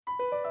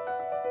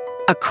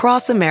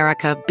Across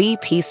America,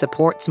 BP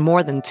supports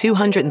more than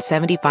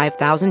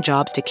 275,000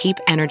 jobs to keep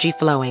energy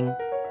flowing.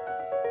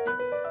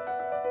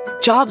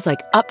 Jobs like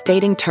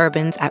updating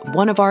turbines at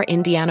one of our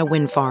Indiana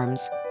wind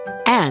farms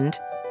and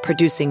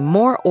producing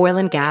more oil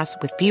and gas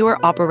with fewer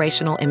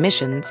operational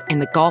emissions in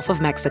the Gulf of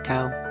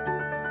Mexico.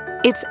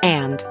 It's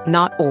and,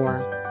 not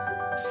or.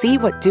 See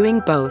what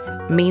doing both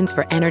means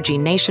for energy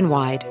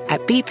nationwide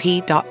at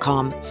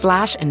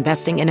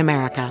bp.com/investing in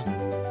America.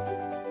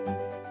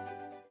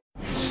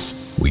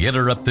 We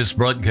interrupt this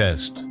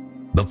broadcast.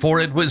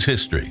 Before it was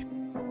history,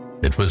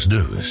 it was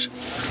news.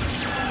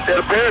 It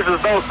appears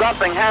as though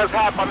something has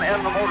happened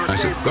in the motor. I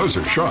said, those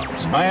are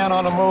shots. Man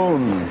on the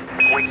moon.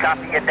 We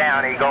copy you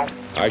down, Eagle.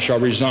 I shall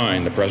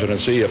resign the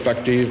presidency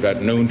effective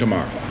at noon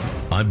tomorrow.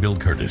 I'm Bill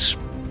Curtis.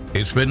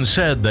 It's been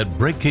said that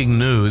breaking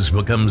news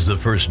becomes the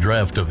first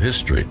draft of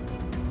history.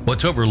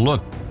 What's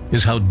overlooked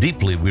is how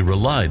deeply we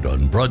relied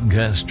on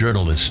broadcast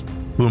journalists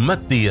who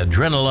met the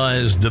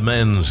adrenalized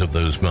demands of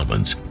those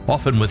moments,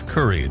 often with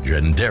courage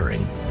and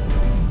daring.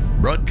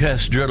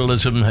 Broadcast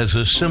journalism has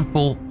a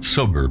simple,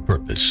 sober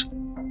purpose: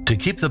 to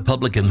keep the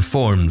public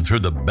informed through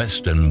the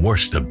best and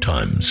worst of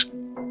times.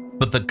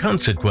 But the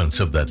consequence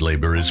of that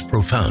labor is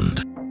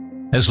profound.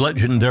 As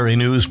legendary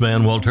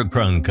newsman Walter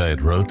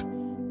Cronkite wrote,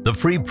 "The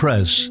free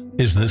press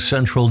is the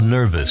central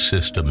nervous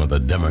system of a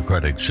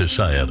democratic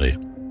society.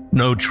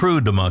 No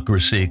true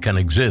democracy can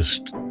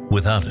exist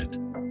without it."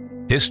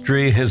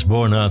 History has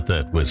borne out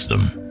that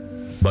wisdom.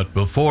 But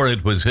before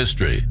it was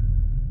history,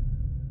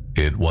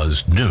 it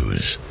was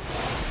news.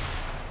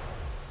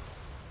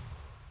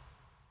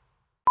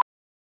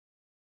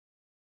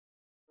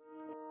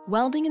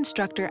 Welding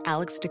instructor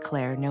Alex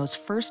DeClaire knows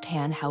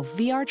firsthand how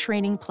VR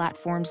training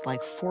platforms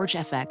like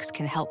ForgeFX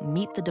can help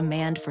meet the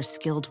demand for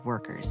skilled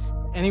workers.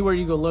 Anywhere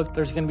you go look,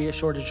 there's going to be a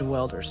shortage of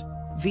welders.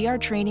 VR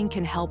training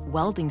can help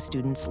welding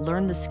students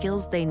learn the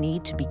skills they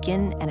need to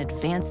begin and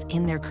advance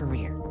in their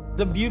career.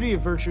 The beauty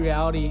of virtual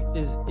reality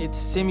is it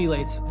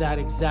simulates that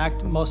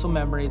exact muscle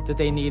memory that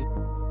they need.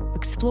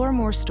 Explore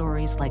more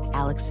stories like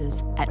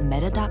Alex's at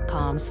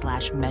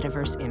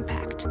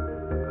meta.com/metaverseimpact.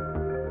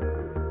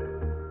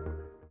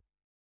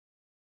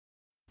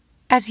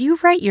 As you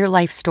write your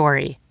life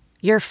story,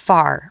 you're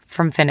far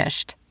from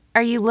finished.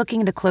 Are you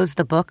looking to close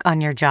the book on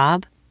your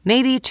job?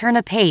 Maybe turn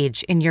a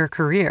page in your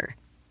career?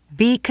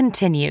 Be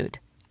continued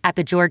at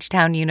the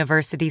Georgetown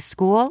University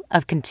School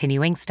of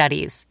Continuing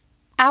Studies.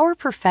 Our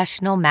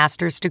professional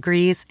master's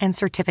degrees and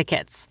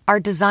certificates are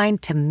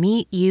designed to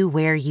meet you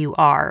where you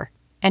are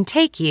and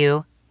take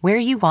you where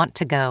you want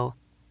to go.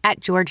 At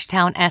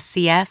Georgetown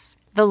SCS,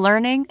 the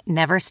learning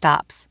never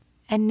stops,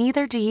 and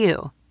neither do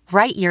you.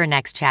 Write your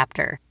next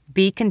chapter.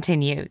 Be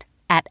continued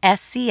at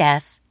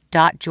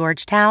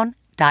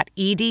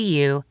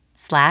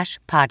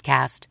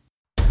scs.georgetown.edu/podcast.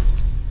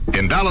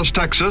 In Dallas,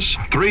 Texas,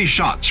 3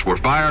 shots were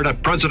fired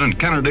at President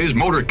Kennedy's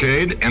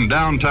motorcade in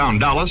downtown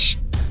Dallas.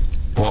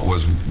 What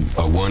was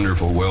a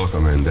wonderful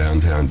welcome in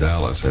downtown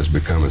Dallas has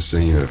become a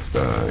scene of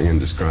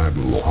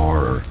indescribable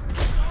horror.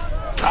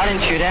 I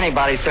didn't shoot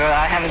anybody, sir.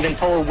 I haven't been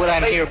told what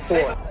I'm here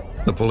for.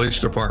 The police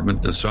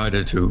department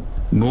decided to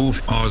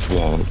move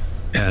Oswald,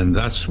 and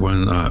that's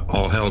when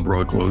all hell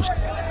broke loose.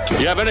 Do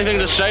you have anything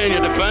to say in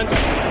your defense?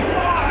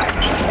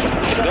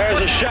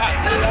 There's a shot.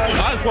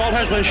 Oswald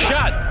has been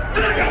shot.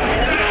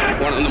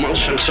 One of the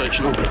most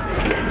sensational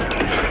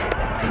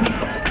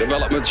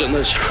developments in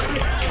this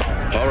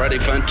already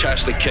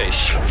fantastic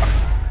case.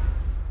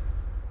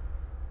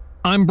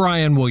 I'm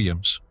Brian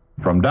Williams.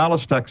 From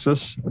Dallas, Texas,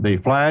 the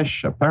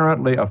flash,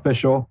 apparently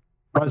official,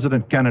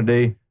 President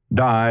Kennedy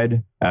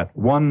died at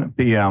 1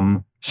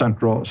 p.m.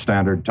 Central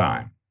Standard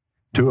Time,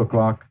 2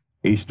 o'clock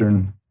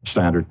Eastern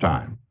Standard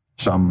Time,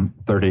 some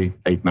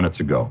 38 minutes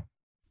ago.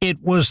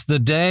 It was the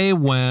day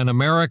when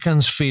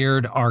Americans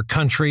feared our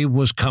country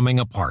was coming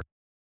apart.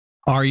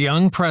 Our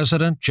young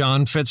president,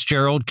 John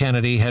Fitzgerald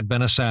Kennedy, had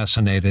been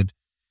assassinated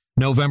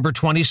November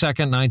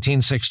 22nd,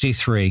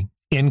 1963,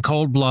 in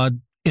cold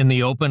blood, in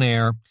the open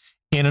air,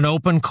 in an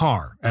open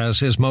car, as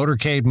his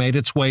motorcade made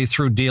its way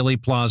through Dealey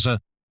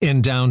Plaza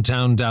in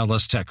downtown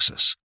Dallas,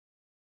 Texas.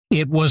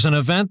 It was an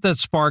event that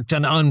sparked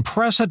an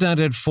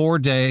unprecedented 4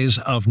 days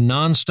of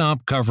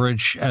nonstop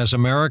coverage as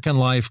American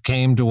life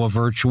came to a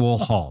virtual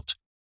halt.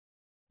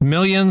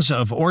 Millions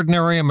of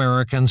ordinary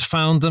Americans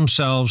found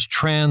themselves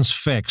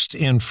transfixed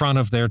in front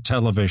of their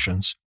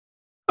televisions,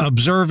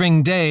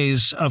 observing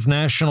days of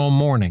national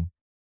mourning.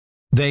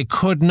 They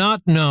could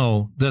not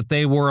know that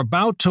they were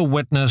about to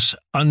witness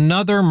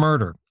another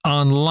murder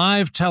on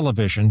live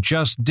television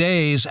just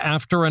days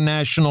after a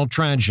national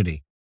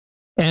tragedy.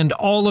 And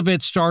all of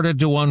it started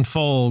to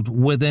unfold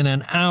within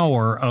an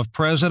hour of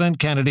President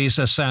Kennedy's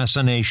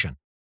assassination.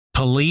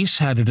 Police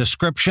had a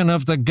description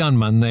of the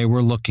gunman they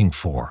were looking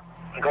for.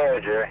 Go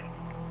ahead, Jerry.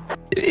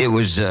 It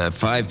was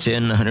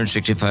 5'10",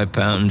 165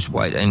 pounds,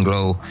 white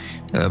Anglo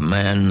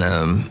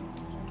man.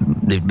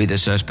 They'd be the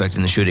suspect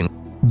in the shooting.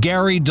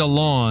 Gary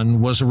DeLawn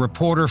was a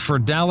reporter for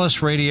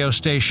Dallas radio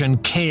station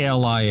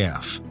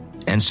KLIF.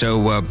 And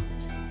so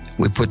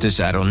we put this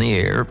out on the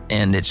air,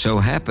 and it so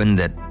happened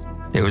that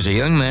There was a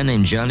young man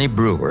named Johnny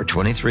Brewer,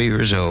 23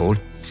 years old.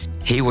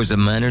 He was the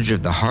manager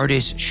of the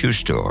Hardy's shoe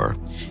store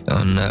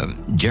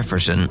on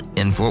Jefferson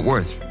in Fort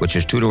Worth, which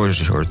is 2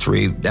 doors or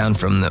 3 down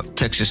from the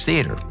Texas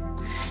Theater.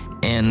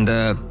 And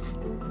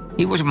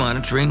he was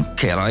monitoring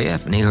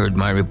KLIF, and he heard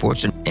my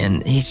reports,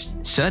 and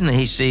suddenly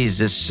he sees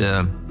this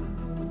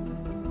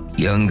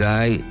young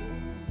guy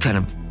kind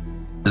of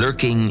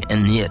lurking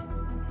and yet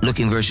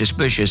looking very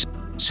suspicious.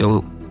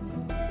 So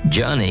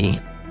Johnny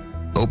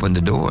opened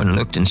the door and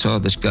looked and saw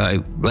this guy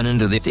run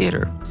into the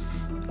theater.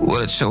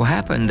 Well, it so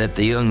happened that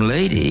the young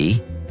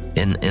lady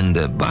in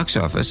the box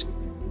office,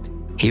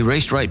 he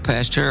raced right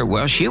past her.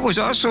 Well, she was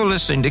also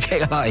listening to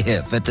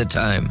KLIF at the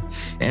time.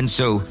 And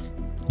so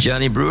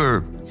Johnny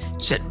Brewer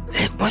said,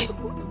 hey, wait,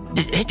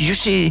 did you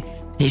see?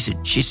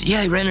 She said,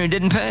 yeah, he ran and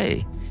didn't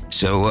pay.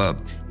 So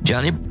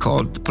Johnny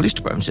called the police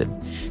department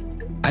and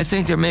said, I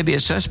think there may be a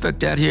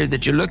suspect out here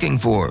that you're looking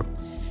for.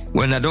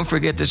 Well, now don't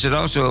forget this had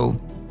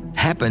also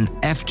happened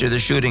after the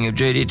shooting of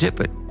J.D.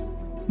 Tippit,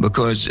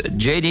 because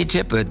J.D.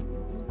 Tippit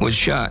was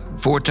shot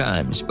 4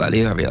 times by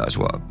Lee Harvey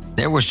Oswald.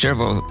 There were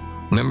several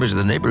members of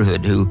the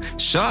neighborhood who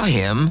saw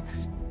him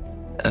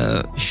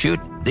shoot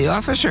the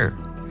officer.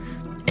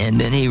 And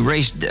then he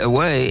raced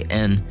away,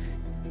 and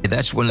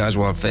that's when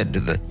Oswald fled to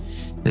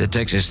the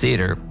Texas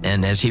Theater.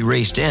 And as he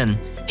raced in,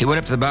 he went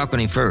up to the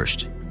balcony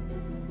first.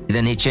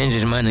 Then he changed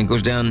his mind and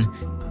goes down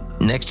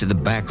next to the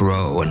back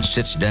row and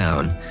sits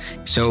down.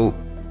 So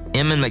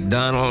Emmett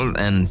McDonald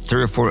and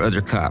 3 or 4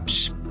 other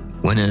cops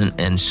went in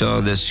and saw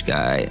this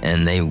guy,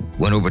 and they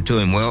went over to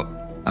him. Well,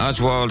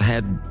 Oswald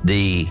had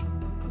the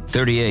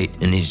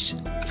 .38 in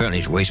apparently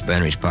his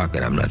waistband or his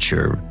pocket, I'm not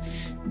sure.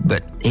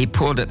 But he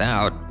pulled it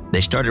out.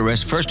 They started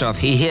arresting. First off,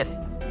 he hit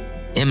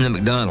Emmett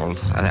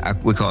McDonald,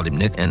 we called him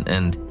Nick,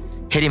 and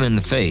hit him in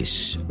the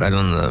face, right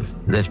on the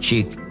left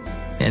cheek.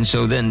 And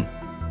so then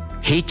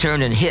he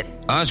turned and hit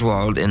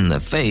Oswald in the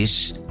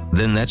face.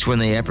 Then that's when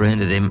they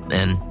apprehended him,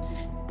 and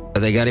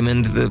they got him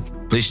into the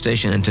police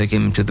station and took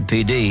him to the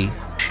PD.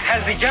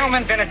 Has the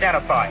gentleman been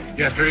identified?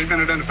 Yes, sir. He's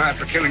been identified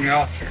for killing the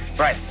officer.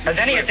 Right. Has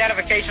any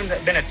identification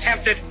been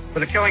attempted for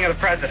the killing of the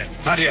president?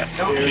 Not yet.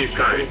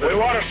 We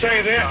want to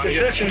say that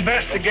this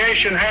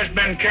investigation has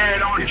been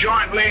carried on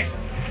jointly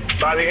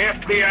by the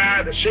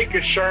FBI, the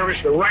Secret Service,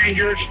 the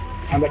Rangers,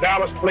 and the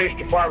Dallas Police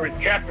Department.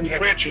 Captain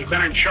Fritz has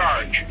been in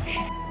charge.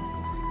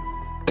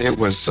 It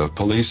was a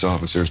police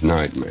officer's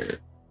nightmare.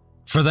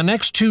 For the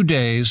next 2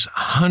 days,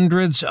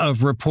 hundreds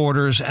of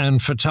reporters and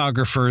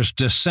photographers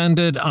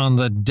descended on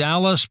the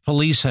Dallas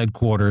police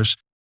headquarters,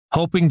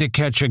 hoping to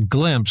catch a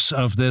glimpse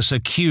of this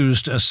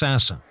accused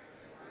assassin.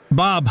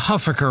 Bob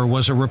Huffaker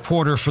was a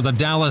reporter for the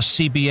Dallas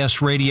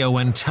CBS radio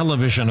and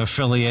television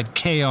affiliate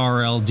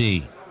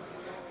KRLD.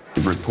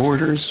 The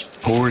reporters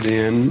poured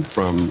in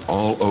from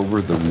all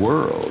over the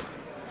world.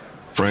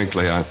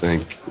 Frankly, I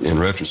think, in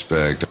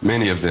retrospect,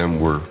 many of them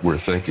were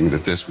thinking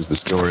that this was the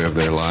story of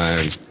their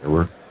lives.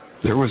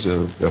 There was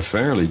a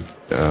fairly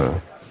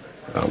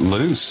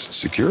loose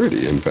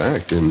security, in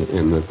fact,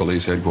 in the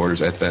police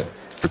headquarters at that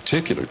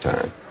particular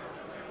time.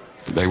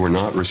 They were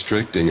not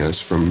restricting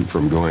us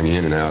from going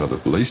in and out of the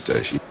police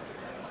station.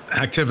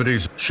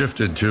 Activities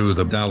shifted to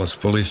the Dallas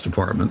Police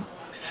Department,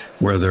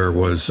 where there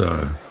was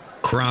a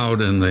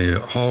crowd in the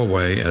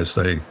hallway as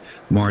they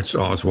marched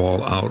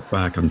Oswald out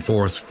back and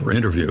forth for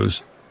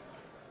interviews.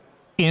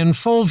 In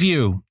full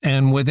view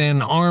and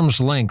within arm's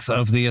length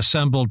of the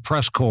assembled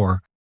press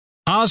corps,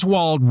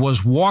 Oswald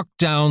was walked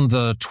down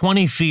the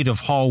 20 feet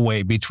of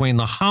hallway between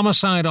the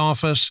homicide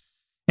office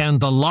and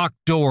the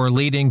locked door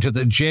leading to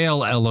the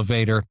jail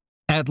elevator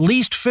at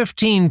least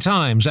 15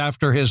 times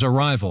after his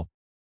arrival,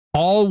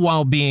 all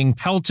while being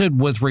pelted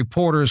with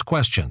reporters'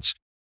 questions.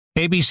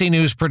 ABC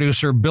News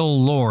producer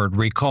Bill Lord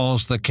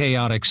recalls the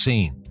chaotic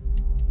scene.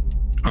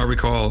 I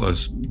recall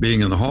us being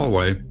in the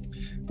hallway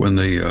when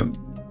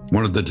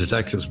one of the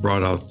detectives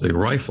brought out the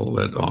rifle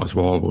that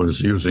Oswald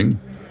was using.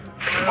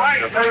 People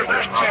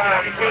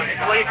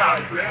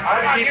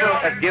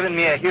have given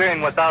me a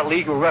hearing without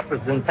legal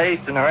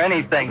representation or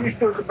anything.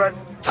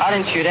 I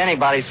didn't shoot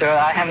anybody, sir.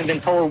 I haven't been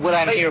told what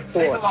I'm here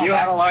for. Do you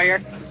have a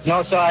lawyer?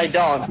 No, sir, I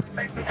don't.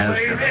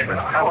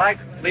 I like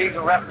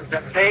legal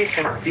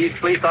representation. These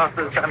police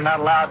officers have not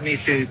allowed me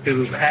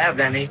to have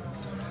any.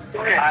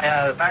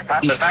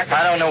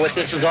 I don't know what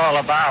this is all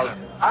about.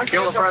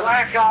 Kill the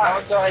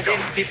president. No, I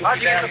didn't. People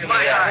keep asking me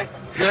that.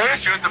 Sir?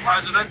 Shoot the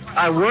president?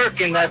 I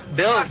work in that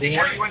building.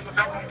 Were you in the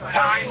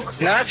building?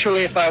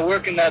 Naturally, if I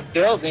work in that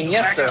building,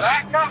 yes, sir.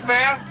 Back up,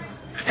 man.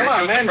 Come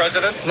on, man.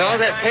 President? No,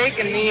 they're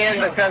taking me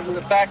in because of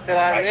the fact that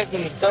I live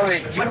in the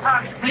storage.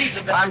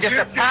 I'm just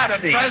a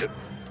patsy.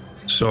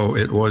 So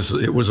it was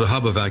a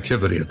hub of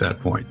activity at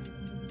that point.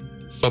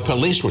 The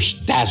police were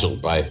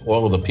dazzled by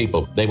all of the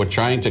people. They were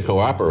trying to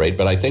cooperate,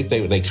 but I think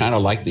they kind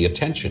of liked the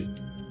attention.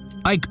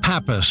 Ike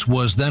Pappas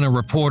was then a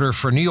reporter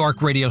for New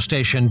York radio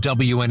station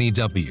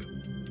WNEW.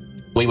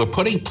 We were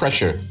putting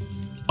pressure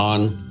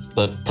on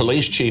the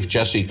police chief,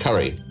 Jesse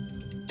Curry,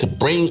 to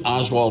bring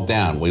Oswald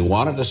down. We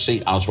wanted to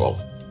see Oswald.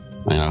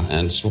 You know,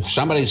 and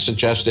somebody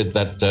suggested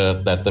that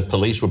the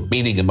police were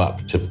beating him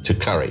up to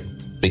Curry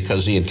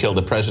because he had killed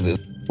the president.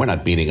 We're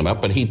not beating him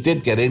up, but he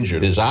did get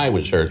injured. His eye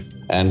was hurt,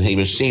 and he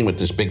was seen with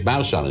this big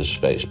mouse on his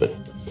face. But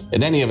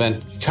in any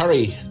event,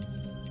 Curry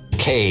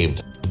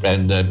caved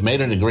and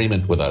made an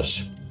agreement with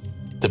us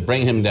to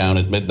bring him down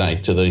at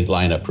midnight to the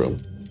lineup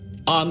room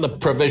on the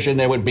provision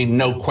there would be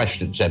no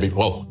questions.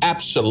 Well,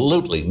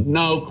 absolutely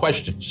no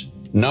questions.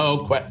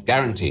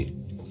 Guaranteed.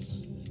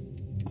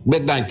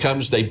 Midnight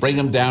comes, they bring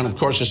him down. Of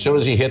course, as soon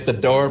as he hit the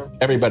door,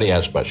 everybody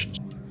has questions.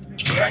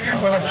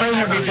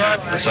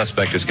 The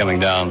suspect is coming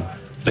down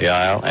the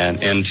aisle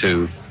and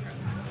into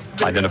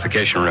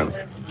identification room.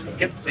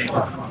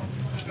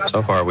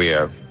 So far, we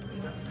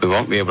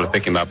won't be able to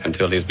pick him up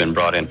until he's been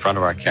brought in front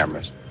of our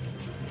cameras.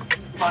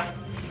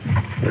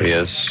 Here he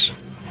is,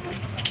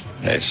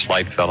 a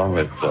slight fellow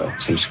with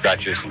some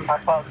scratches. I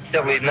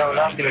positively know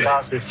nothing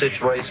about this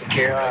situation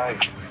here. I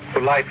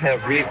would like to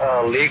have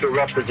legal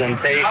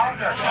representation.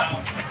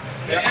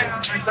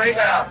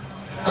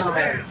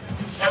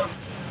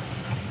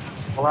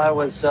 Well, I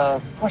was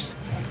questioned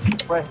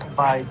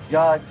by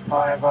judge.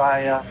 However,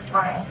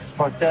 I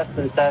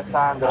protested at that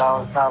time that I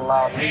was not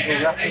allowed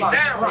legal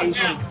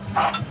representation.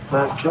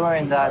 But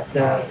during that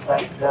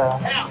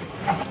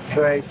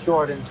very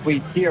short and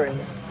sweet hearing,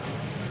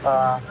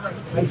 I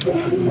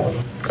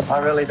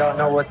really don't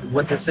know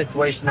what the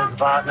situation is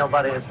about.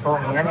 Nobody has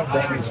told me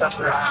anything except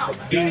that I'm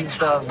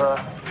accused of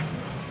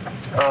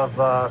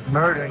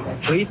murdering a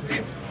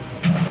policeman.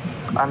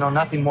 I know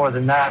nothing more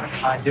than that.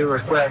 I do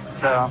request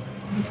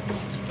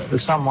for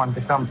someone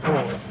to come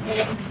forward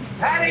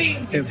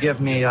to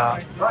give me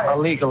a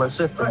legal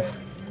assistance.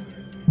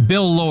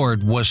 Bill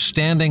Lord was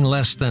standing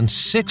less than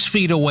 6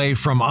 feet away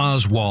from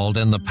Oswald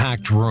in the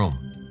packed room.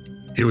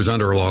 He was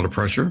under a lot of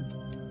pressure.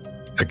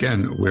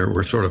 Again,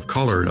 we're sort of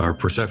colored. Our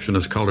perception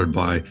is colored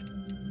by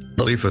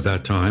belief at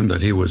that time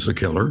that he was the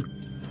killer.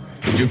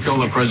 Did you kill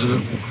the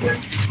president?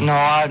 No,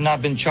 I've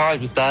not been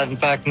charged with that. In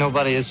fact,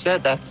 nobody has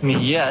said that to me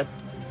yet.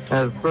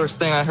 The first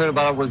thing I heard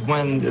about it was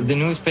when the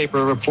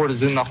newspaper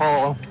reporters in the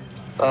hall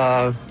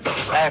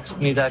asked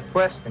me that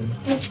question.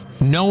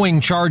 Knowing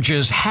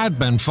charges had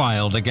been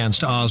filed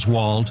against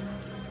Oswald,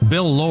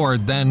 Bill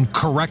Lord then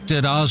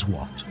corrected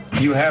Oswald.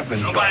 You have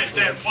been. Nobody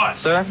said what?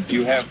 Sir?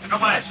 You have.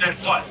 Nobody said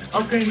what?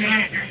 Okay,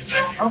 man.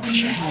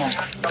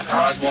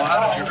 Oswald,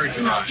 how did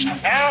you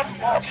recognize?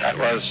 That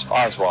was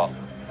Oswald.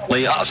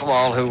 Lee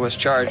Oswald, who was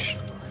charged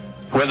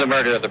with the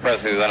murder of the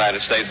President of the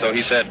United States, so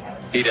he said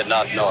he did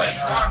not know it.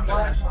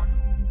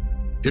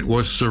 It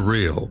was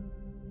surreal.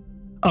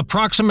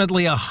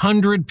 Approximately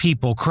 100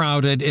 people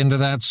crowded into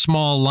that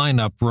small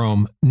lineup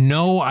room,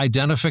 no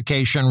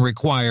identification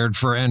required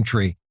for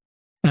entry.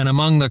 And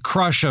among the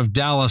crush of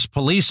Dallas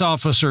police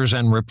officers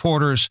and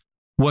reporters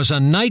was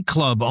a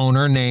nightclub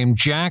owner named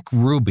Jack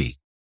Ruby.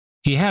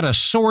 He had a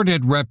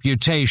sordid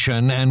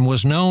reputation and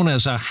was known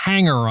as a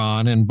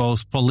hanger-on in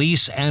both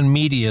police and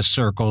media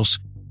circles.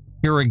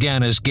 Here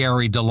again is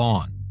Gary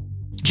DeLon.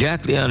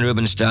 Jack Leon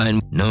Rubenstein,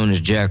 known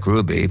as Jack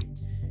Ruby,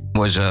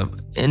 was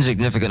an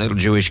insignificant little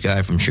Jewish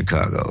guy from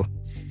Chicago.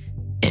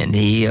 And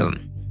he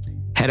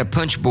had a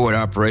punchboard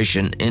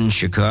operation in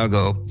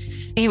Chicago.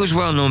 He was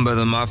well known by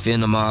the mafia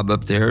and the mob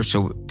up there,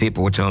 so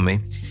people would tell me.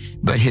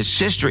 But his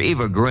sister,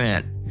 Eva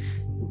Grant,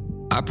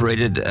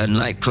 operated a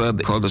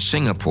nightclub called the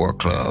Singapore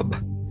Club.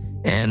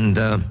 And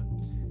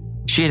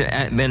she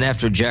had been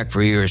after Jack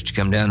for years to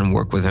come down and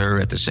work with her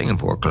at the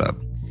Singapore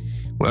Club.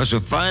 Well, so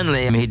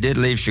finally, he did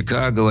leave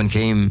Chicago and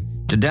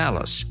came to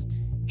Dallas.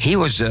 He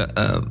was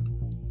a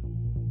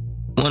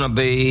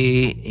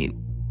wannabe,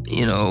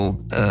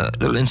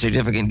 little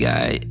insignificant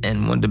guy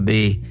and wanted to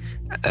be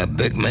a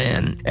big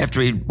man.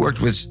 After he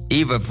worked with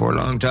Eva for a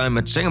long time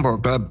at Singapore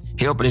Club,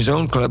 he opened his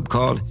own club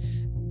called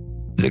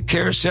the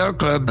Carousel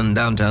Club in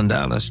downtown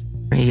Dallas.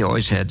 He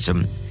always had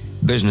some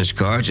business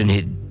cards, and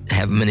he'd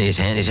have them in his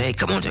hand. He'd say, hey,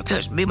 come on,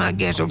 be my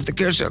guest over at the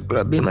Carousel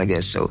Club, be my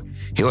guest. So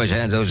he always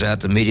handed those out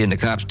to the media and the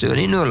cops, too, and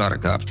he knew a lot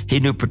of cops. He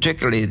knew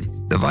particularly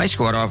the vice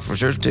squad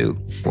officers, too.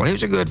 Well, he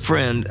was a good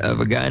friend of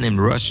a guy named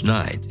Russ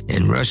Knight,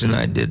 and Russ and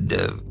I did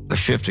a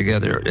shift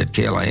together at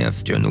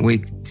KLIF during the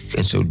week.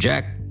 And so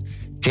Jack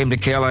came to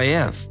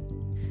KLIF.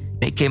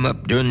 He came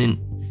up during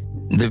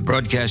the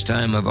broadcast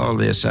time of all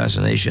the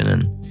assassination,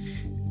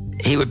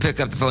 and he would pick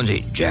up the phone and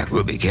say, Jack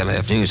Ruby,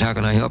 KLIF News, how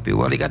can I help you?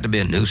 Well, he got to be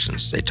a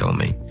nuisance, they told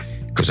me,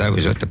 because I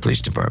was at the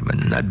police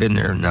department, and I'd been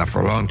there now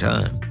for a long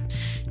time.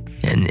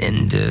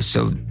 And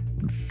so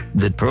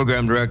the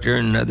program director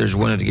and others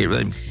wanted to get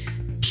rid of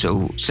him.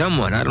 So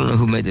someone, I don't know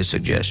who made the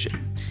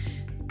suggestion,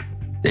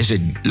 they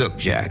said, look,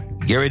 Jack,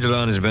 Gary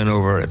DeLon has been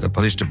over at the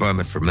police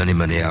department for many,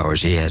 many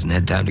hours. He hasn't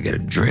had time to get a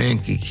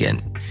drink. He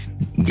can't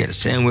get a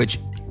sandwich.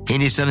 He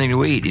needs something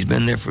to eat. He's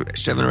been there for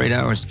 7 or 8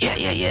 hours.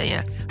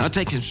 Yeah. I'll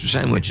take him some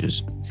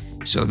sandwiches.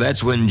 So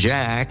that's when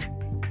Jack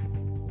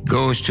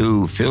goes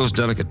to Phil's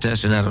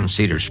Delicatessen out on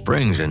Cedar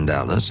Springs in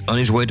Dallas on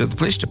his way to the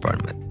police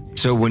department.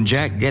 So when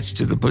Jack gets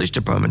to the police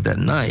department that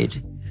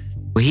night,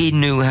 he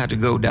knew how to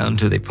go down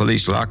to the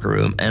police locker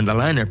room and the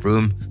lineup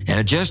room,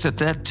 and just at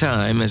that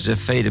time, as if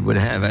fate would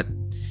have it,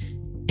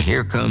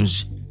 here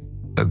comes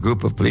a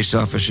group of police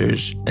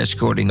officers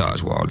escorting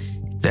Oswald.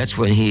 That's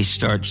when he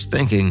starts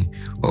thinking,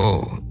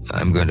 oh,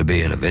 I'm going to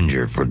be an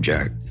avenger for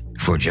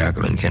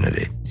Jacqueline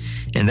Kennedy.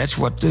 And that's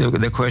what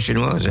the question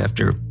was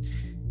after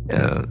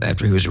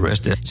he was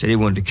arrested. Said he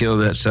wanted to kill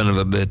that son of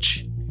a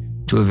bitch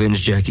to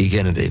avenge Jackie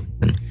Kennedy.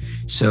 And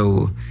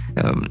so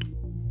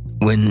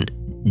when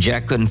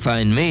Jack couldn't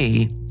find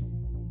me,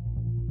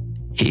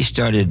 he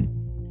started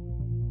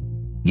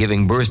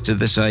giving birth to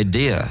this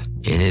idea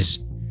in his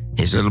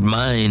little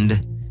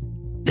mind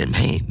that,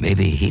 hey,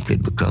 maybe he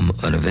could become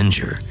an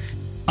avenger.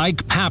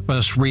 Ike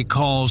Pappas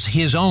recalls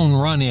his own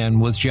run-in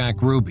with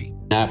Jack Ruby.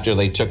 After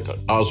they took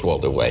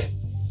Oswald away,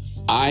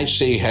 I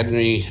see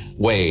Henry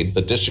Wade,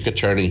 the district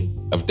attorney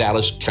of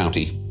Dallas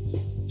County,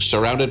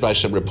 surrounded by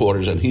some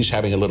reporters, and he's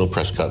having a little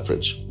press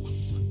conference.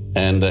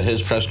 And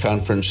his press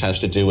conference has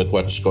to do with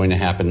what's going to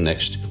happen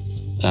next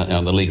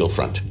on the legal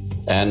front.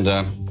 And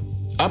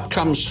up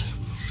comes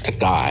a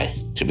guy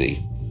to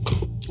me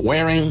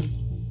wearing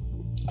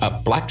a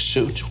black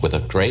suit with a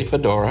gray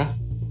fedora.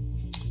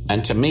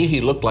 And to me,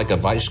 he looked like a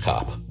vice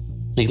cop.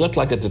 He looked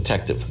like a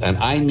detective, and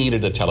I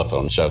needed a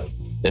telephone. So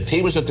if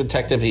he was a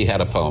detective, he had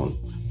a phone.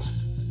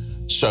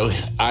 So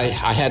I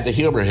had to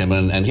humor him,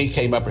 and he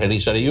came up and he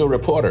said, "Are you a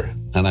reporter?"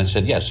 And I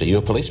said, "Yes." "Are you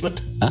a policeman?"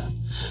 "Huh?"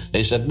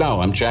 He said,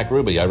 "No, I'm Jack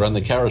Ruby. I run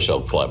the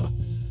Carousel Club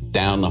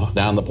down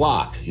the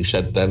block." He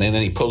said, and then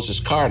he pulls his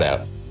card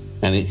out,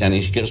 and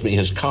he gives me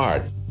his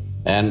card.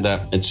 And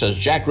it says,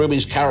 "Jack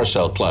Ruby's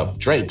Carousel Club,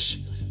 drinks,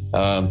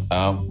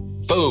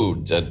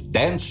 food,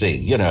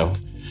 dancing, you know."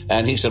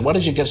 And he said, "Why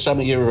don't you get some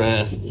of your,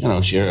 where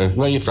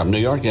are you from, New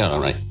York?" "Yeah, all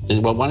right."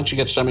 "Well, why don't you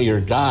get some of your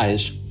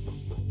guys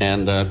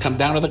and come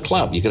down to the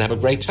club? You can have a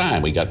great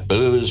time. We got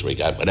booze, we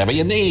got whatever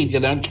you need, you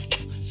know."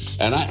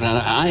 And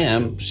I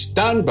am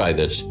stunned by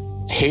this.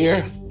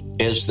 Here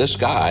is this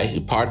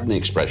guy, pardon the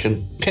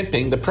expression,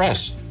 pimping the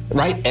press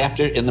right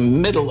after, in the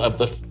middle of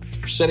the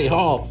city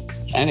hall.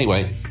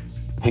 Anyway,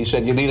 he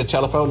said, "You need a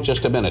telephone?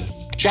 Just a minute."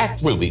 Jack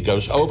Ruby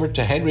goes over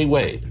to Henry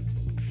Wade,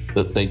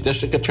 the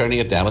district attorney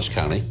at Dallas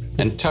County,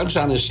 and tugs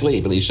on his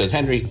sleeve. And he said,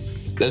 "Henry,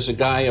 there's a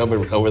guy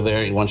over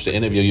there. He wants to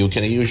interview you.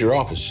 Can he use your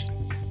office?"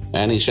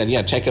 And he said,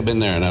 "Yeah, take him in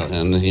there."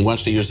 And he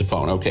wants to use the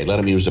phone. Okay, let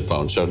him use the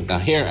phone. So now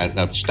here,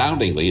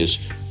 astoundingly, is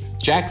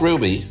Jack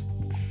Ruby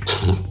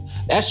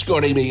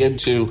escorting me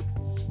into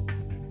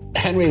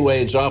Henry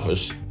Wade's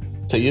office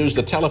to use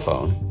the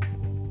telephone.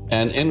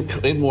 And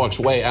in walks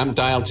Wade. I'm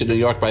dialed to New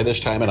York by this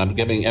time, and I'm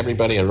giving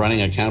everybody a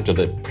running account of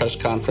the press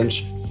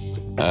conference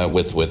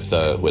with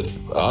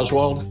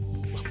Oswald.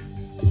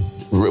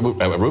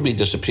 Ruby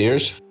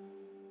disappears.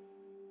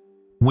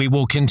 We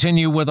will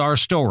continue with our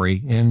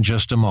story in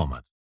just a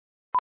moment.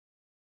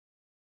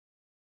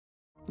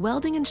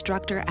 Welding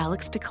instructor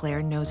Alex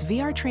DeClaire knows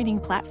VR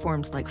training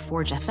platforms like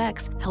Forge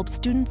FX help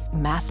students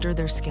master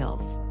their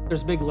skills.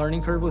 There's a big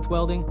learning curve with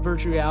welding.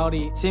 Virtual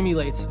reality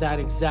simulates that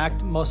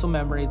exact muscle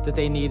memory that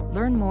they need.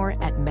 Learn more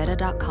at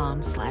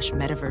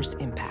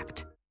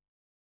meta.com/metaverseimpact.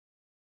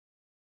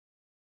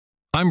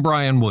 I'm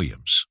Brian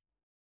Williams.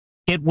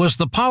 It was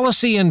the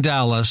policy in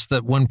Dallas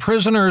that when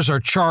prisoners are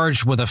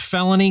charged with a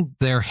felony,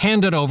 they're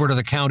handed over to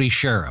the county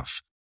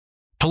sheriff.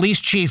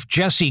 Police Chief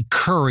Jesse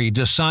Curry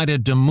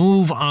decided to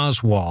move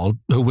Oswald,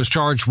 who was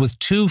charged with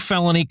 2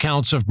 felony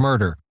counts of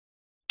murder,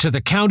 to the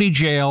county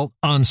jail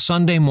on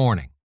Sunday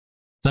morning.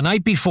 The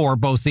night before,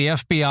 both the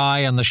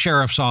FBI and the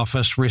sheriff's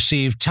office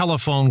received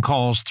telephone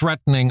calls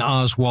threatening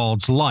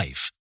Oswald's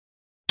life.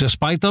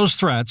 Despite those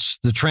threats,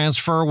 the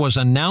transfer was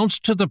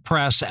announced to the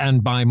press,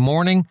 and by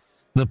morning,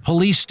 the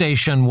police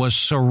station was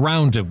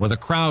surrounded with a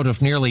crowd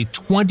of nearly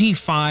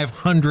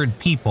 2,500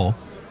 people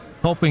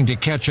hoping to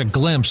catch a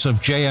glimpse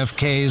of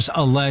JFK's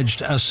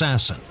alleged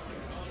assassin.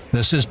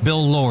 This is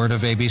Bill Lord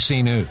of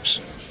ABC News.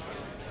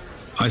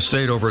 I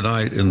stayed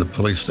overnight in the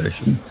police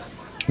station.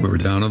 We were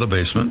down in the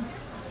basement.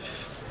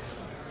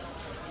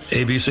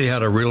 ABC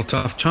had a real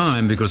tough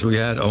time because we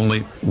had only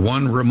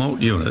one remote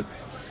unit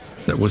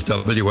that was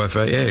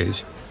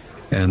WFAA's,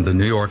 and the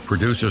New York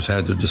producers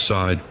had to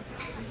decide,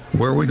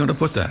 where are we going to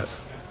put that?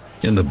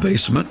 In the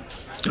basement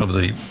of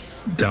the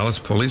Dallas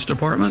Police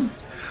Department,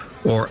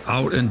 or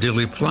out in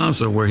Dealey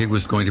Plaza, where he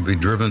was going to be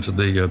driven to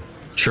the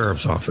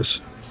sheriff's office?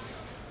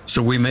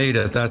 So we made,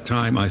 at that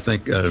time, I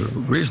think, a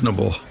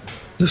reasonable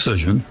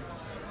decision.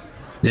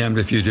 Damned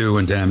if you do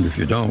and damned if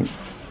you don't.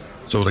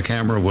 So the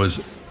camera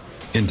was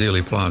in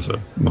Dealey Plaza.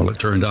 Well, it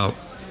turned out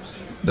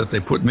that they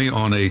put me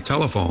on a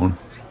telephone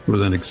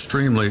with an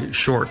extremely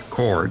short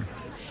cord,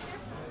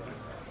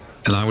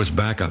 and I was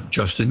backup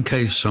just in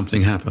case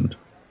something happened.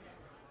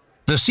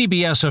 The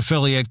CBS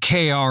affiliate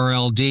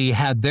KRLD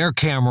had their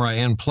camera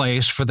in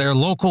place for their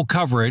local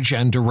coverage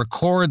and to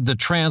record the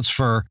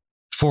transfer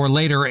for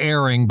later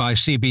airing by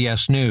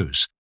CBS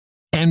News.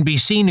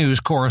 NBC News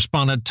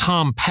correspondent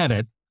Tom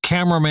Pettit,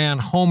 cameraman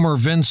Homer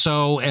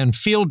Vinso, and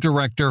field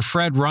director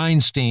Fred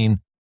Reinstein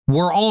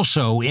were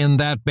also in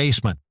that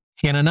basement.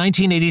 In a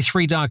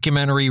 1983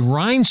 documentary,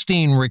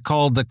 Reinstein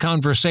recalled the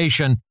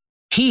conversation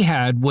he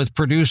had with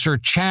producer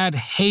Chad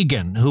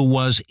Hagen, who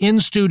was in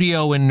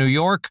studio in New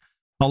York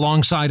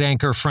alongside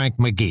anchor Frank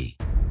McGee.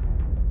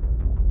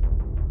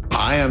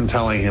 I am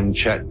telling him,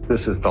 Chet,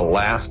 this is the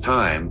last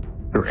time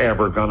you're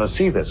ever going to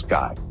see this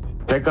guy.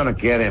 They're going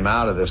to get him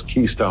out of this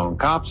Keystone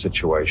Cop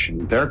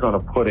situation. They're going to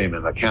put him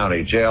in the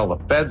county jail. The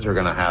feds are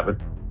going to have it.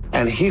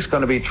 And he's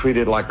going to be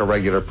treated like a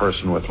regular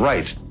person with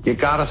rights. You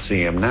got to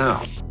see him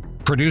now.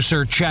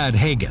 Producer Chad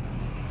Hagen.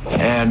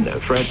 And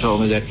Fred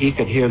told me that he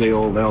could hear the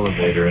old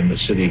elevator in the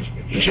city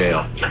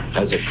jail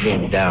as it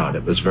came down.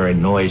 It was very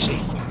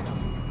noisy.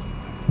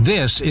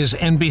 This is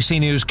NBC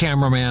News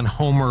cameraman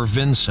Homer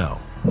Vinso.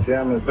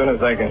 Jim, as soon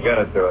as I can get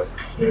it to it.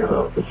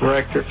 The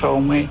director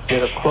told me,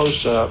 get a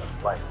close-up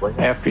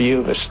after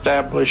you've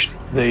established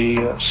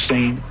the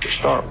scene to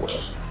start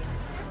with.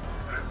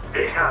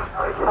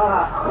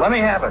 Let me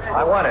have it.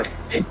 I want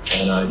it.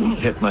 And I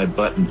hit my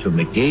button to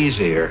McGee's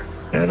ear,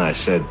 and I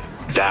said,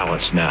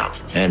 Dallas now.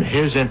 And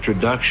his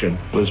introduction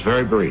was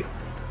very brief.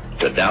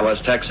 To Dallas,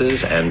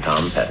 Texas, and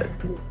Tom Pettit.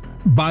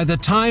 By the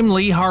time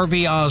Lee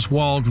Harvey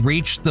Oswald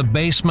reached the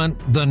basement,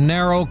 the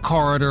narrow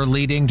corridor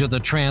leading to the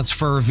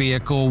transfer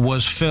vehicle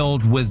was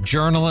filled with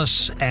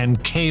journalists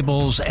and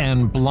cables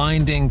and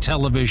blinding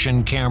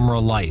television camera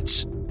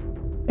lights.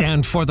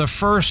 And for the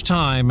first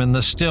time in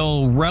the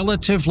still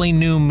relatively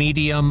new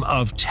medium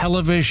of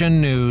television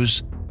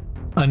news,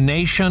 a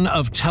nation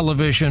of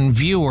television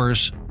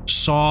viewers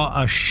saw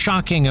a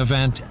shocking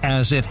event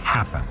as it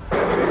happened.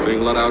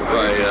 Being let out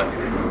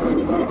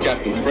by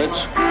Captain Fritz.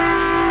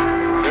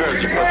 There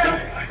is the person.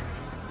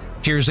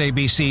 Here's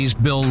ABC's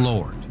Bill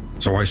Lord.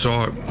 So I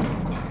saw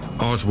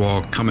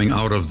Oswald coming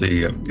out of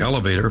the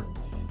elevator.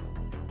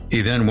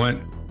 He then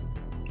went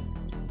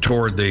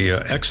toward the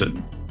exit.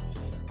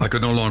 I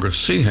could no longer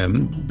see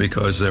him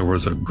because there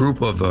was a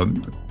group of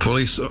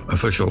police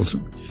officials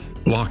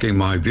blocking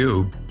my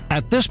view.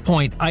 At this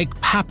point, Ike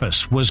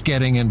Pappas was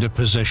getting into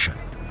position.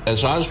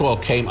 As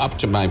Oswald came up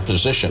to my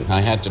position,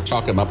 I had to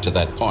talk him up to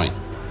that point.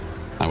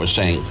 I was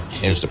saying,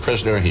 here's the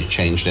prisoner. He's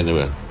changed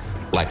into a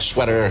black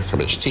sweater from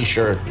his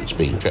T-shirt. He's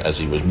being as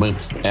he was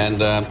moved.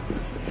 And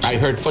I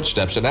heard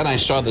footsteps, and then I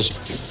saw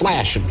this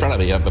flash in front of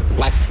me of a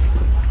black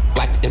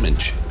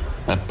image,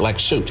 a black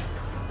suit.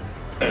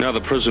 Now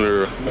the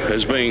prisoner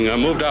is being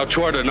moved out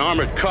toward an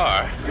armored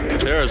car.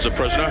 There is the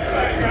prisoner.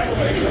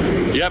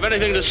 Do you have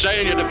anything to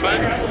say in your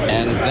defense?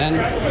 And then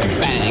a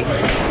bang,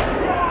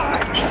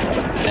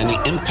 and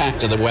the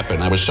impact of the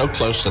weapon. I was so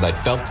close that I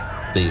felt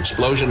the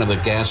explosion of the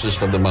gases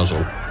from the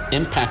muzzle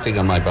impacting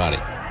on my body.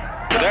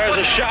 There's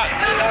a shot.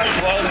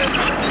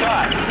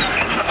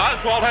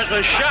 Oswald has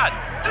been shot.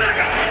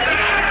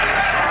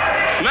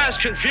 Mass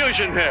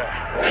confusion here.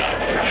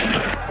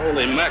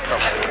 Holy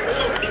mackerel.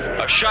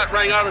 A shot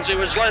rang out as he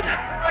was led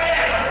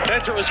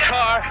into his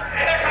car.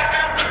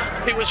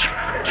 He was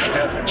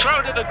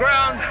thrown to the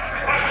ground.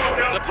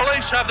 The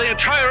police have the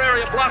entire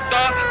area blocked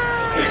off.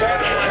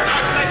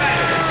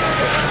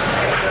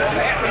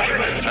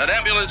 An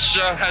ambulance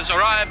has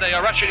arrived. They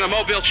are rushing a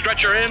mobile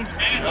stretcher in.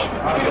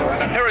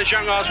 And here is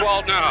young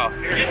Oswald now.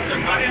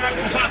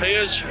 He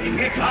is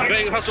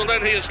being hustled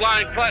in. He is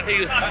lying flat.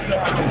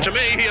 To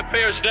me, he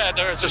appears dead.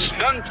 There is a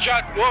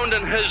gunshot wound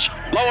in his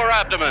lower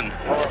abdomen.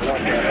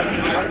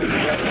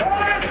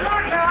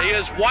 He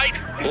is white,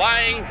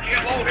 lying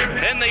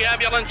in the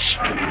ambulance.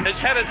 His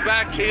head is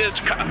back. He is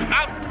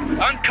out,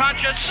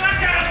 unconscious.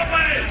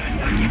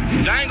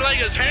 Dangling,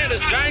 his hand is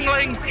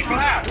dangling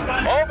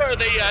over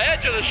the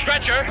edge of the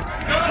stretcher.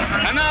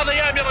 And now the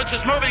ambulance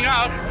is moving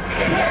out.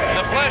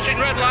 The flashing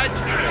red lights.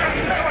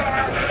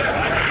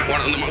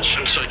 One of the most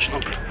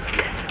sensational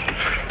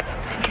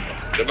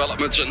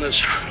developments in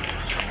this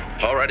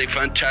already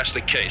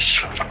fantastic case.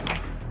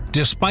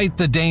 Despite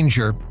the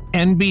danger,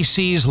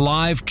 NBC's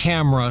live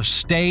camera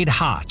stayed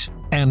hot,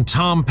 and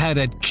Tom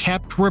Pettit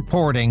kept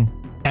reporting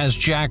as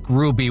Jack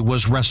Ruby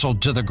was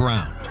wrestled to the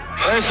ground.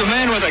 There's a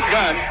man with a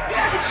gun.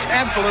 It's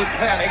absolute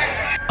panic.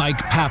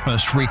 Ike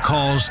Pappas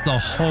recalls the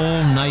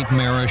whole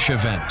nightmarish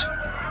event.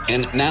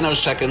 In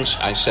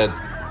nanoseconds, I said,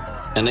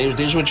 and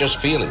these were just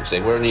feelings.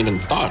 They weren't even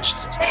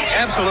thoughts.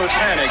 Absolute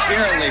panic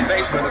here in the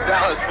basement of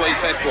Dallas Police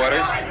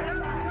Headquarters.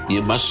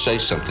 You must say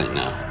something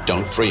now.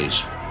 Don't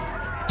freeze.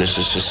 This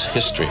is his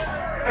history.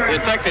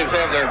 Detectives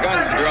have their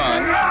guns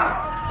drawn.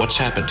 What's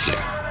happened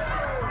here?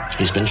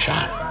 He's been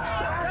shot.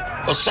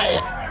 Well, say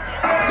it.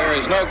 There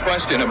is no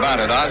question about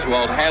it.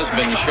 Oswald has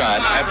been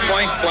shot at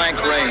point-blank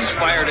range,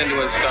 fired into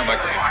his stomach.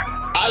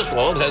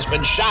 Oswald has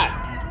been shot.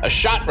 A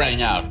shot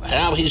rang out.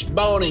 Now he's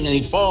moaning and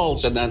he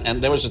falls, and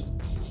there was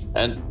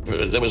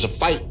a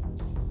fight.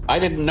 I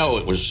didn't know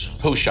it was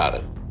who shot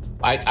him.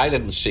 I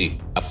didn't see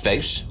a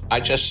face. I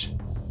just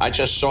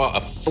saw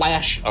a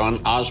flash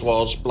on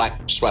Oswald's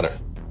black sweater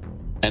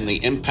and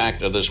the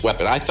impact of this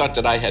weapon. I thought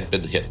that I had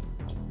been hit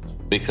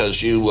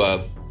because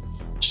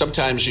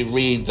sometimes you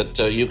read that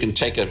you can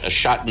take a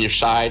shot in your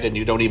side and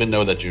you don't even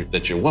know that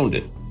you're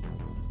wounded.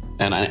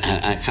 And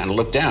I kind of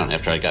looked down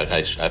after I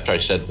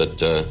said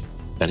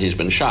that he's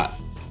been shot.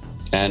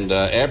 And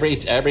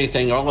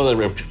everything, all of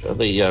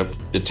the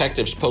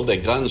detectives pulled their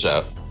guns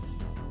out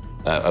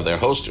of their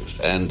holsters,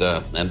 and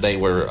they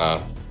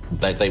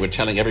were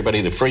telling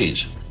everybody to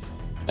freeze.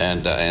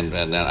 And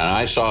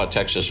I saw a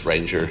Texas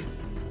Ranger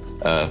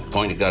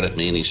point a gun at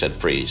me, and he said,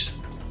 freeze.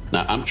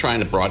 Now, I'm trying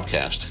to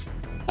broadcast,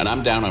 and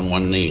I'm down on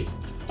one knee,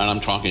 and I'm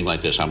talking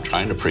like this. I'm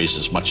trying to freeze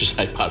as much as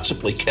I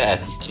possibly can,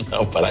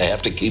 but I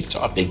have to keep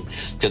talking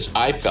because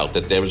I felt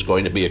that there was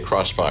going to be a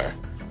crossfire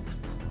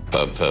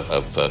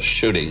of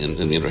shooting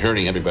and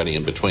hurting everybody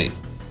in between.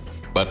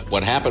 But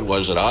what happened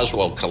was that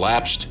Oswald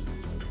collapsed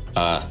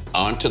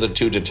onto the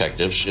two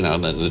detectives,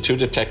 the two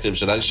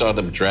detectives, and I saw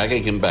them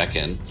dragging him back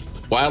in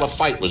while a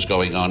fight was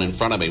going on in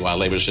front of me, while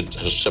they were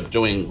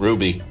subduing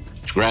Ruby,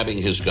 grabbing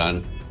his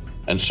gun,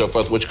 and so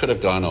forth, which could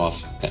have gone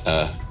off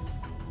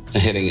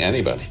hitting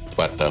anybody.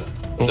 But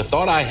the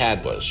thought I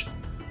had was,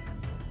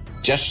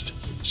 just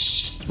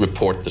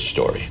report the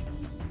story.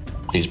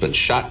 He's been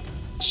shot,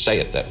 say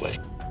it that way.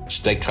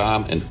 Stay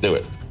calm and do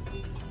it.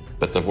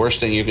 But the worst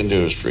thing you can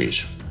do is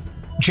freeze.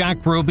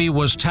 Jack Ruby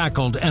was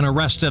tackled and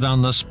arrested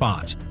on the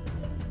spot.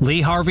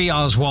 Lee Harvey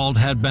Oswald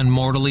had been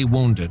mortally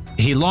wounded.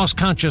 He lost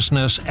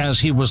consciousness as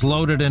he was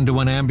loaded into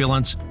an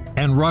ambulance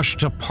and rushed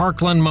to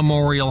Parkland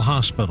Memorial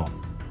Hospital,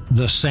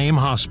 the same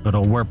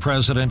hospital where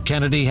President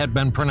Kennedy had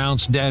been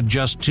pronounced dead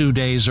just 2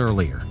 days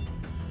earlier.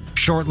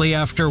 Shortly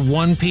after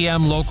 1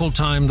 p.m. local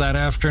time that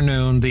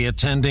afternoon, the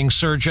attending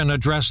surgeon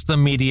addressed the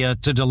media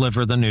to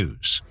deliver the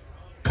news.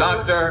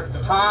 Dr.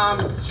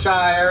 Tom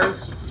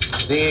Shires,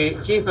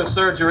 the chief of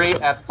surgery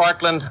at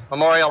Parkland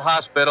Memorial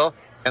Hospital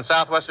and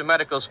Southwestern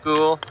Medical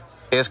School,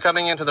 is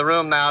coming into the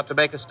room now to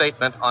make a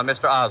statement on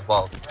Mr.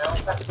 Oswald.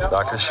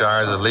 Dr.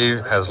 Shires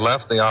has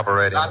left the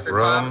operating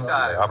room,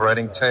 the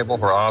operating table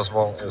where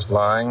Oswald is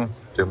lying,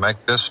 to make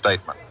this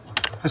statement.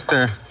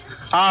 Mr.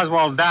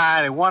 Oswald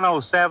died at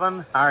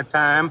 1:07 our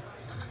time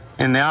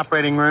in the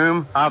operating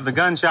room of the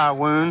gunshot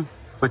wound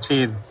which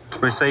he had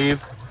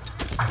received.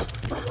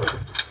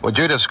 Would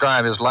you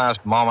describe his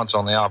last moments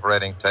on the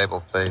operating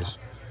table, please?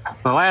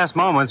 The last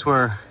moments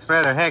were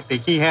rather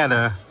hectic. He had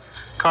a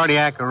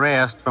cardiac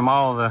arrest from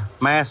all the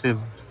massive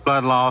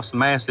blood loss and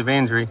massive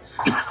injury.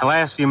 The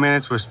last few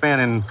minutes were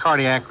spent in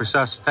cardiac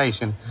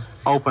resuscitation,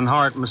 open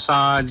heart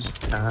massage,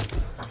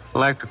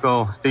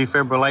 electrical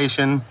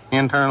defibrillation,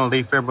 internal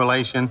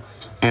defibrillation,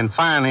 and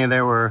finally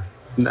there were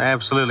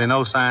absolutely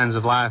no signs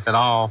of life at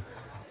all.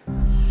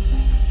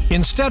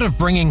 Instead of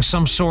bringing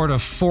some sort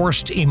of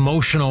forced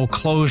emotional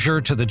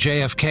closure to the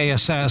JFK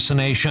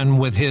assassination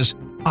with his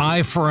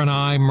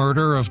eye-for-an-eye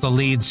murder of the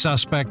lead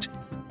suspect,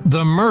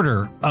 the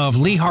murder of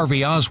Lee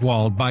Harvey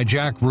Oswald by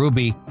Jack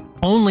Ruby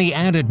only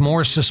added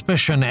more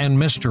suspicion and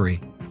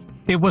mystery.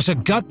 It was a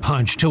gut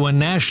punch to a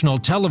national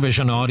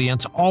television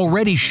audience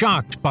already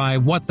shocked by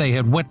what they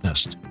had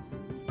witnessed.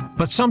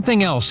 But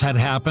something else had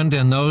happened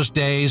in those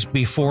days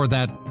before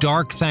that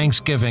dark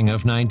Thanksgiving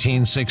of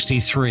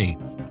 1963.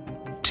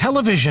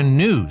 Television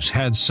news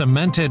had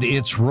cemented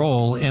its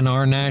role in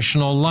our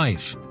national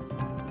life.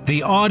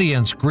 The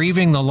audience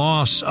grieving the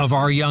loss of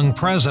our young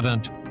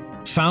president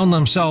found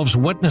themselves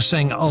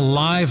witnessing a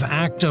live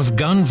act of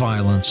gun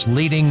violence,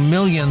 leading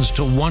millions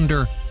to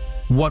wonder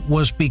what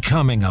was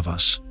becoming of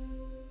us.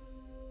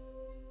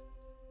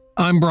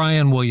 I'm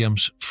Brian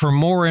Williams. For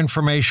more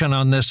information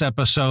on this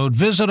episode,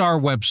 visit our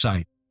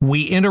website,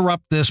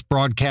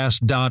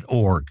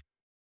 weinterruptthisbroadcast.org.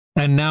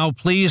 And now,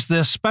 please,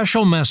 this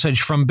special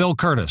message from Bill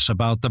Curtis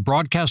about the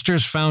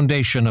Broadcasters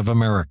Foundation of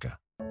America.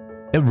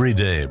 Every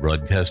day,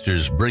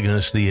 broadcasters bring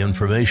us the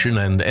information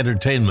and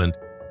entertainment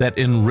that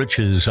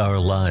enriches our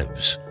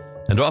lives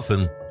and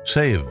often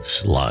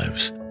saves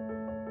lives.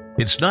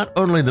 It's not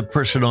only the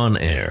person on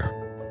air,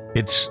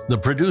 it's the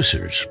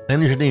producers,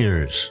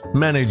 engineers,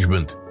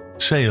 management,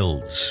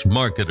 sales,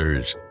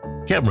 marketers,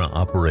 camera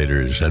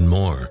operators, and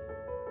more.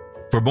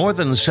 For more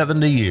than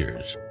 70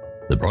 years,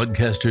 the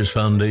Broadcasters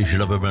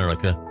Foundation of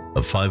America,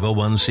 a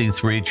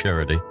 501c3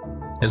 charity,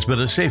 has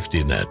been a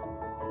safety net,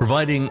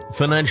 providing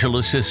financial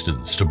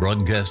assistance to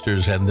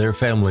broadcasters and their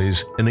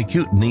families in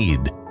acute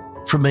need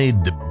from a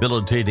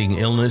debilitating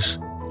illness,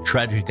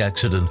 tragic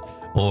accident,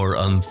 or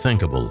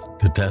unthinkable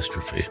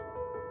catastrophe.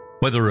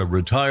 Whether a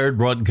retired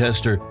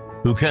broadcaster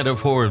who can't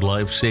afford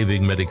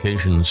life-saving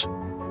medications,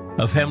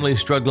 a family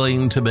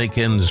struggling to make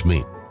ends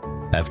meet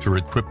after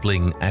a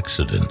crippling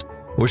accident,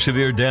 or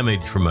severe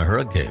damage from a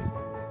hurricane,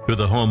 to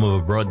the home of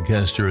a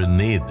broadcaster in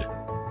need,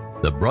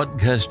 the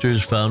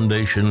Broadcasters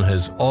Foundation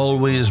has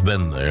always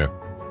been there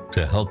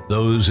to help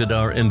those in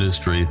our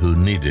industry who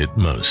need it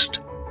most.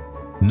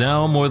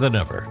 Now more than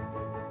ever,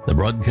 the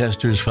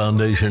Broadcasters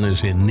Foundation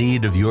is in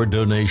need of your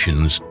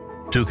donations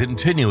to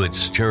continue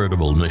its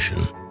charitable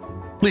mission.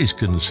 Please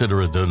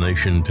consider a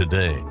donation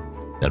today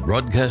at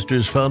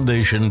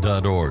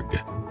broadcastersfoundation.org.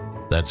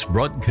 That's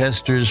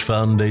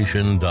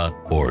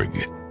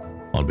broadcastersfoundation.org.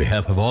 On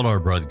behalf of all our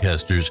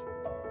broadcasters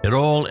in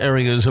all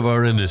areas of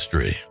our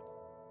industry,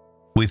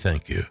 we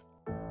thank you.